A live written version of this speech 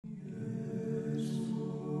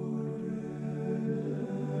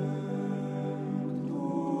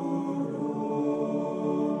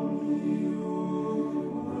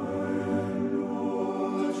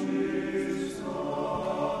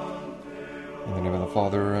In the name of the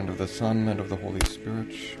Father, and of the Son, and of the Holy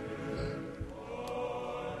Spirit.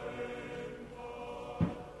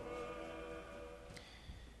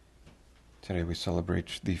 Today we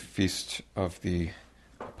celebrate the feast of the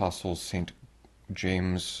Apostle St.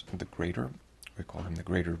 James the Greater. We call him the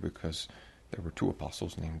Greater because there were two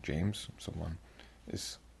apostles named James, so one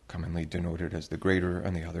is commonly denoted as the Greater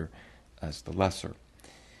and the other as the Lesser.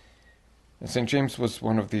 And St. James was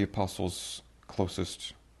one of the apostles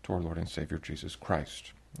closest to our Lord and Savior Jesus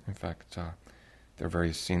Christ. In fact, there are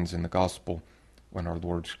various scenes in the Gospel when our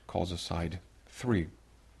Lord calls aside three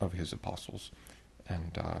of his apostles,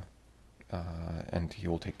 and he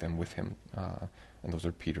will take them with him, and those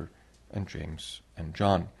are Peter and James and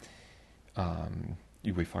John.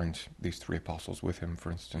 We find these three apostles with him,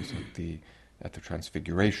 for instance, at the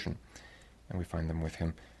Transfiguration, and we find them with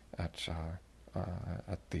him at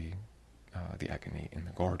the agony in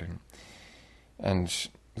the garden. And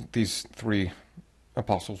these three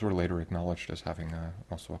apostles were later acknowledged as having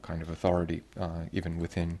also a kind of authority, even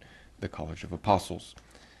within the College of Apostles.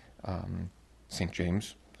 St.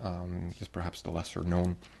 James is perhaps the lesser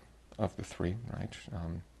known of the three, right?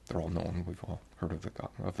 They're all known. We've all heard of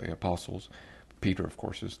the apostles. Peter, of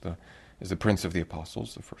course, is the prince of the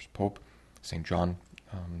apostles, the first pope. St. John,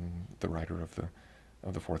 the writer of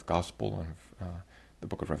the fourth gospel and of the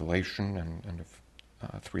book of Revelation and of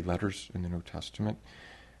three letters in the New Testament.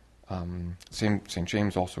 St.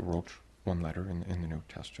 James also wrote one letter in the New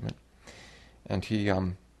Testament, and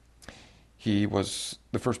he was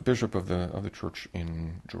the first bishop of the church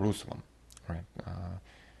in Jerusalem, right?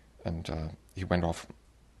 He went off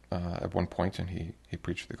at one point, and he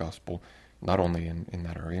preached the gospel not only in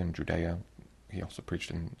that area in Judea. He also preached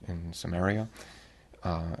in Samaria,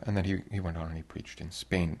 and then he went on and he preached in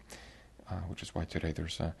Spain, which is why today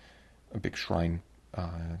there's a big shrine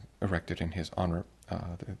erected in his honor,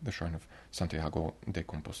 the shrine of Santiago de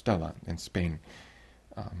Compostela in Spain.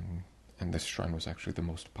 And this shrine was actually the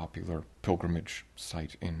most popular pilgrimage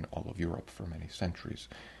site in all of Europe for many centuries.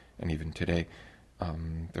 And even today,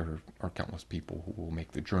 there are countless people who will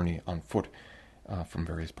make the journey on foot from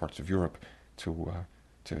various parts of Europe to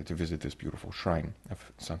visit this beautiful shrine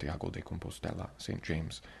of Santiago de Compostela, St.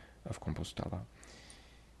 James of Compostela.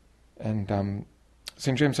 And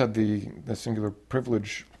St. James had the singular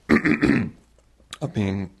privilege of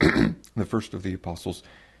being the first of the apostles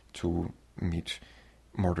to meet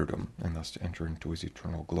martyrdom and thus to enter into his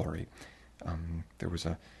eternal glory.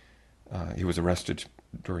 He was arrested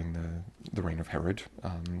during the reign of Herod,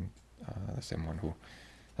 the same one who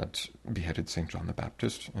had beheaded St. John the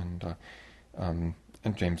Baptist, and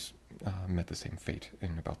James met the same fate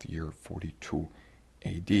in about the year 42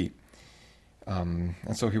 A.D. And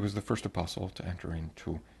so he was the first apostle to enter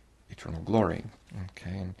into eternal glory.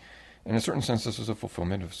 Okay, and in a certain sense, this is a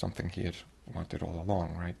fulfillment of something he had wanted all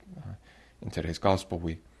along, right? In today's gospel,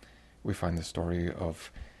 we find the story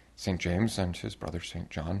of St. James and his brother St.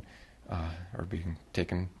 John are being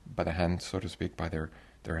taken by the hand, so to speak, by their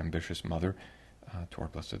ambitious mother to our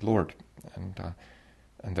blessed Lord, and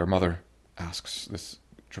their mother asks this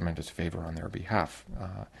tremendous favor on their behalf,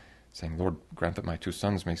 saying, "Lord, grant that my two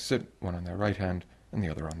sons may sit, one on thy right hand and the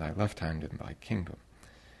other on thy left hand in thy kingdom."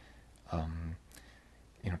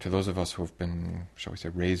 To those of us who have been, shall we say,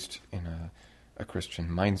 raised in a Christian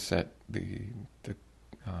mindset,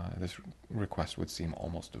 this request would seem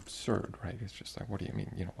almost absurd, right? It's just like, what do you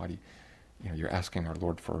mean? Why do you're asking our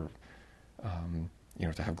Lord for,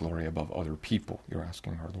 to have glory above other people. You're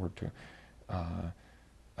asking our Lord to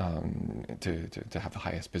have the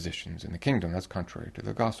highest positions in the kingdom. That's contrary to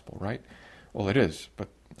the gospel, right? Well, it is, but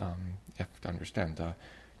you have to understand,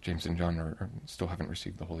 James and John still haven't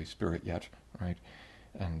received the Holy Spirit yet, right?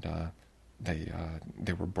 And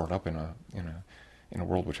they were brought up in a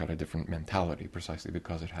world which had a different mentality, precisely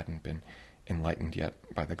because it hadn't been enlightened yet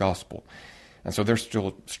by the gospel, and so they're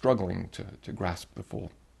still struggling to grasp the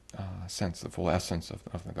full sense, the full essence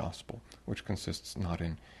of the gospel, which consists not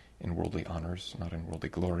in worldly honors, not in worldly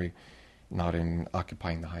glory, not in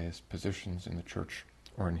occupying the highest positions in the church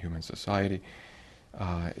or in human society.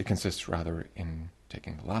 It consists rather in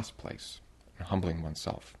taking the last place, and humbling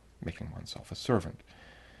oneself, making oneself a servant.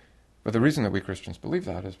 But the reason that we Christians believe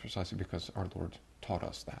that is precisely because our Lord taught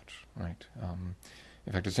us that, right?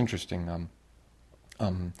 In fact, it's interesting.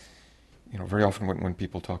 Very often when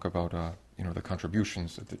people talk about the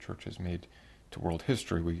contributions that the church has made to world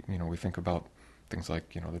history, we think about things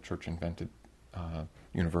like the church invented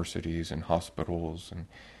universities and hospitals, and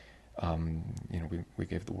we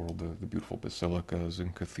gave the world the beautiful basilicas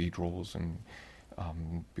and cathedrals and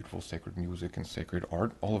beautiful sacred music and sacred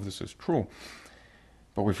art. All of this is true.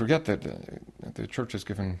 But we forget that the church has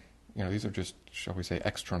given these are just, shall we say,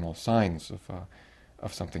 external signs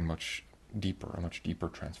of something much deeper, a much deeper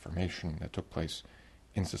transformation that took place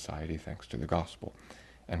in society thanks to the gospel.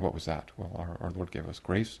 And what was that? Well, our Lord gave us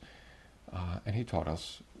grace, and he taught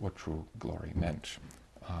us what true glory meant.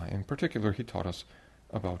 In particular, he taught us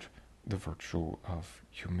about the virtue of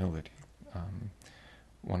humility.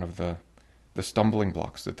 One of the stumbling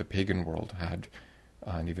blocks that the pagan world had,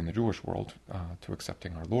 and even the Jewish world, to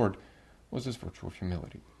accepting our Lord, was this virtue of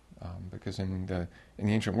humility. Because in the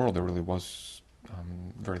ancient world there really was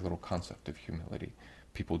very little concept of humility.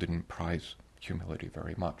 People didn't prize humility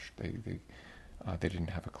very much. They didn't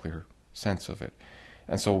have a clear sense of it,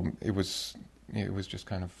 and so it was just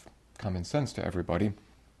kind of common sense to everybody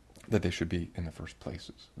that they should be in the first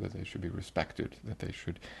places, that they should be respected, that they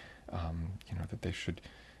should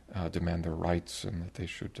demand their rights, and that they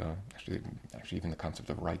should actually even the concept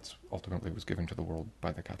of rights ultimately was given to the world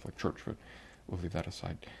by the Catholic Church, but we'll leave that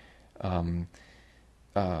aside.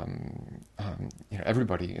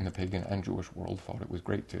 Everybody in the pagan and Jewish world thought it was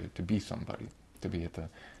great to be somebody, to be at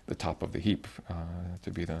the top of the heap,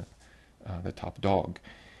 to be the top dog,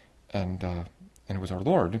 and it was our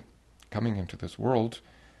Lord coming into this world,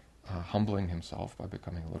 humbling himself by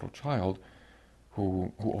becoming a little child,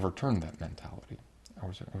 who overturned that mentality.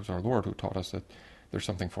 It was our Lord who taught us that there's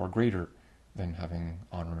something far greater than having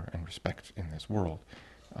honor and respect in this world.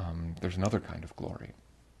 There's another kind of glory,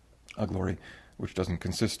 a glory which doesn't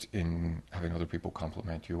consist in having other people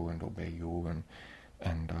compliment you and obey you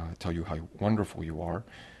and tell you how wonderful you are.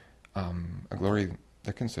 A glory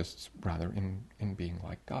that consists rather in being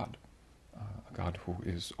like God, a God who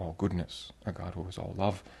is all goodness, a God who is all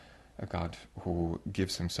love, a God who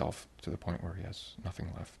gives himself to the point where he has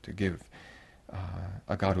nothing left to give,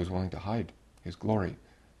 a God who is willing to hide his glory,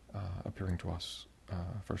 appearing to us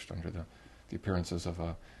first under the appearances of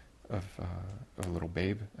a little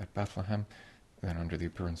babe at Bethlehem, then under the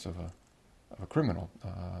appearance of a criminal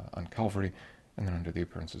on Calvary, and then under the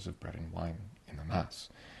appearances of bread and wine in the Mass.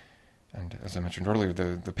 And as I mentioned earlier,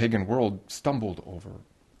 the pagan world stumbled over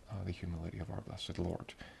the humility of our blessed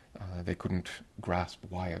Lord. They couldn't grasp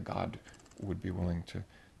why a God would be willing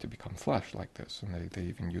to become flesh like this, and they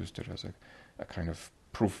even used it as a kind of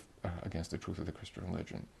proof against the truth of the Christian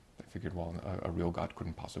religion. They figured, well, a real God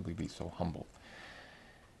couldn't possibly be so humble.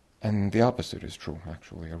 And the opposite is true,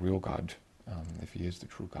 actually. A real God, if he is the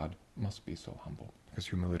true God, must be so humble, because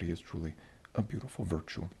humility is truly a beautiful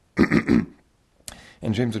virtue.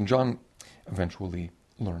 And James and John eventually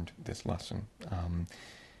learned this lesson.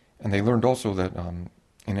 And they learned also that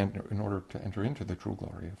in order to enter into the true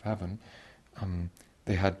glory of heaven,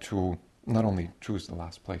 they had to not only choose the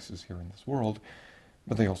last places here in this world,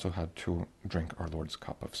 but they also had to drink our Lord's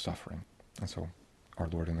cup of suffering. And so our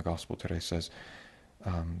Lord in the Gospel today says,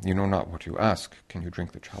 you know not what you ask. Can you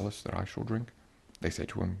drink the chalice that I shall drink? They say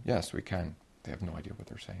to him, yes, we can. They have no idea what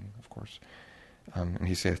they're saying, of course. And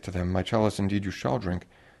he saith to them, my chalice indeed you shall drink,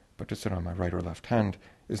 but to sit on my right or left hand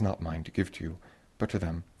is not mine to give to you, but to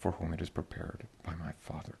them for whom it is prepared by my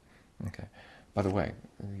Father. Okay. By the way,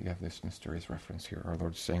 you have this mysterious reference here. Our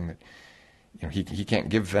Lord's saying that he can't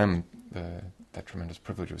give them that tremendous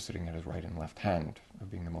privilege of sitting at his right and left hand, of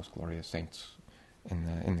being the most glorious saints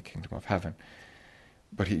in the kingdom of heaven.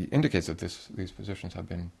 But he indicates that these positions have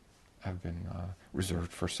been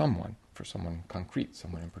reserved for someone concrete,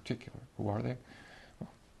 someone in particular. Who are they?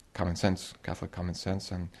 Well, common sense, Catholic common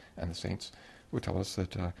sense, and the saints would tell us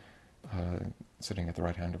that sitting at the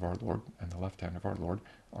right hand of our Lord and the left hand of our Lord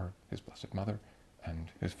are his Blessed Mother and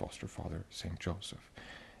his foster father, Saint Joseph.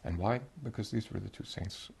 And why? Because these were the two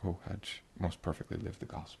saints who had most perfectly lived the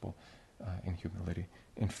gospel in humility,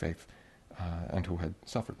 in faith, and who had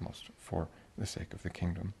suffered most for the sake of the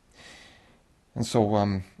kingdom. And so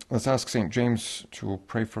let's ask St. James to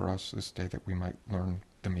pray for us this day that we might learn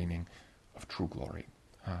the meaning of true glory,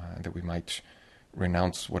 and that we might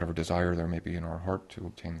renounce whatever desire there may be in our heart to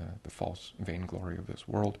obtain the false vainglory of this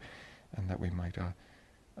world, and that we might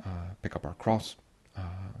pick up our cross,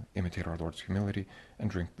 imitate our Lord's humility, and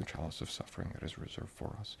drink the chalice of suffering that is reserved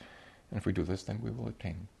for us. And if we do this, then we will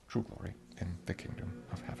attain true glory in the kingdom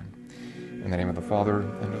of heaven. In the name of the Father,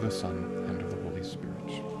 and of the Son, and of the Holy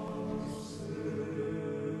Spirit.